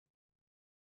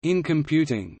In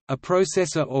computing, a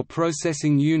processor or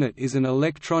processing unit is an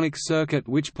electronic circuit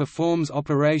which performs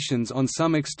operations on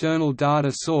some external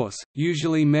data source,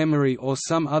 usually memory or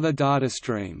some other data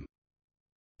stream.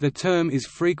 The term is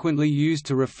frequently used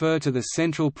to refer to the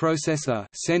central processor,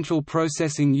 central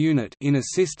processing unit in a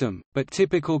system, but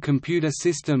typical computer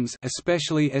systems,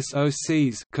 especially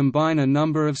SoCs, combine a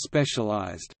number of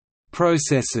specialized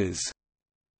processors.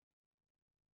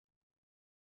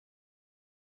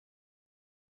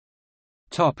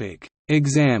 Topic: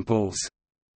 Examples.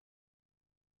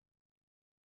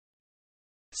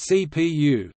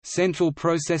 CPU, Central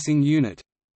Processing Unit.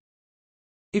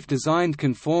 If designed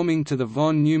conforming to the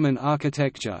von Neumann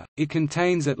architecture, it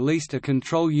contains at least a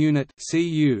control unit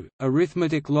 (CU),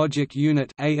 arithmetic logic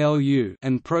unit (ALU),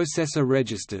 and processor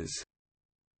registers.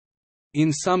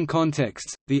 In some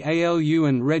contexts, the ALU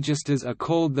and registers are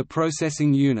called the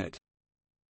processing unit.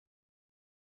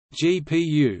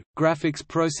 GPU, Graphics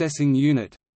Processing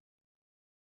Unit.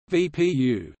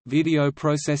 VPU, Video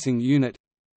Processing Unit.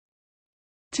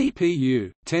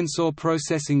 TPU, Tensor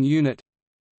Processing Unit.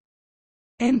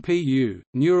 NPU,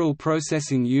 Neural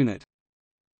Processing Unit.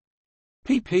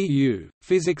 PPU,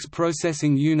 Physics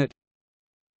Processing Unit.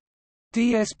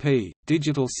 DSP,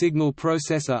 Digital Signal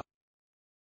Processor.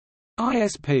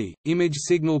 ISP, Image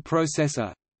Signal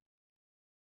Processor.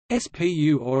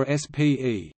 SPU or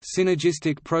SPE,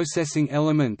 Synergistic Processing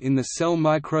Element in the Cell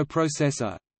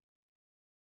Microprocessor.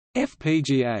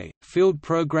 FPGA, Field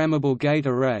Programmable Gate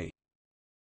Array.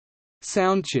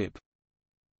 Sound chip.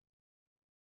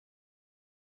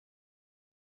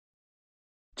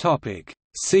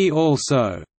 See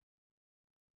also: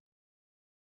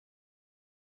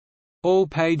 all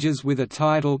pages with a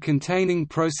title containing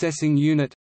processing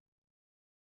unit,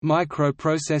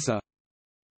 microprocessor,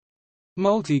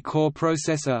 multi-core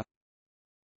processor,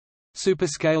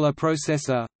 superscalar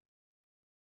processor,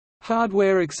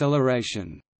 hardware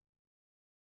acceleration.